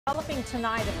Developing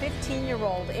tonight, a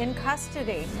 15-year-old in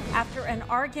custody after an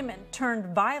argument turned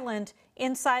violent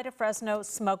inside a Fresno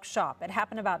smoke shop. It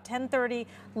happened about 10:30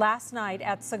 last night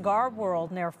at Cigar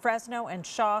World near Fresno and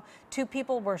Shaw. 2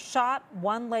 people were shot,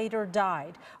 1 later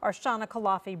died. Our Shana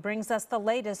Kalafi brings us the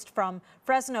latest from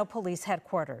Fresno Police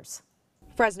Headquarters.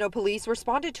 Fresno police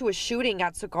responded to a shooting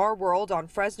at Cigar World on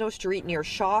Fresno Street near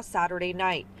Shaw Saturday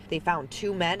night. They found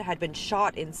 2 men had been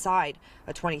shot inside,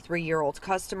 a 23-year-old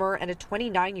customer and a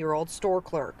 29-year-old store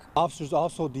clerk. Officers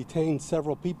also detained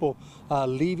several people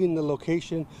leaving the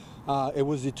location. It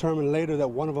was determined later that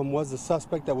one of them was the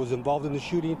suspect that was involved in the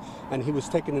shooting, and he was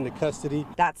taken into custody.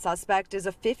 That suspect is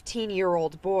a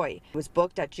 15-year-old boy. He was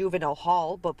booked at juvenile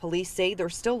hall, but police say they're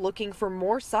still looking for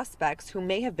more suspects who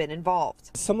may have been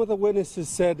involved. Some of the witnesses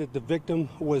said that the victim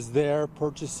was there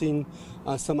purchasing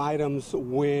some items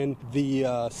when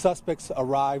the suspects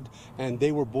arrived, and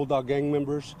they were Bulldog gang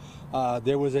members.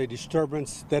 There was a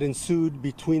disturbance that ensued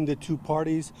between the 2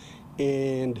 parties,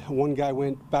 and one guy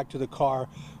went back to the car,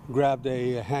 grabbed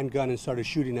a handgun and started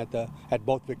shooting at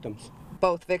both victims.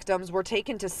 Both victims were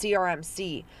taken to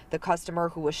CRMC. The customer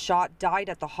who was shot died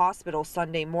at the hospital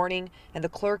Sunday morning, and the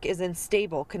clerk is in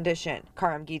stable condition.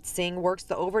 Karamjeet Singh works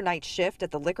the overnight shift at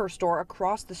the liquor store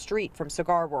across the street from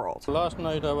Cigar World. Last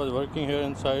night I was working here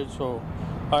inside, so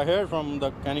I heard from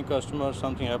the any customer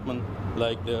something happened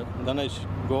like that. Then I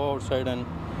go outside and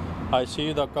I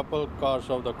see the couple cars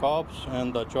of the cops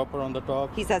and the chopper on the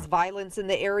top. He says violence in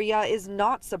the area is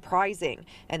not surprising,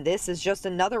 and this is just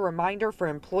another reminder for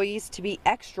employees to be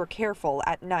extra careful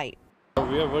at night.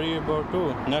 We are worried about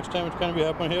too. Next time it can be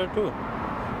happen here too.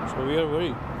 So we are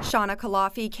worried. Shana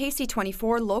Kalafi, KSEE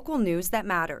 24 local news that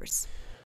matters.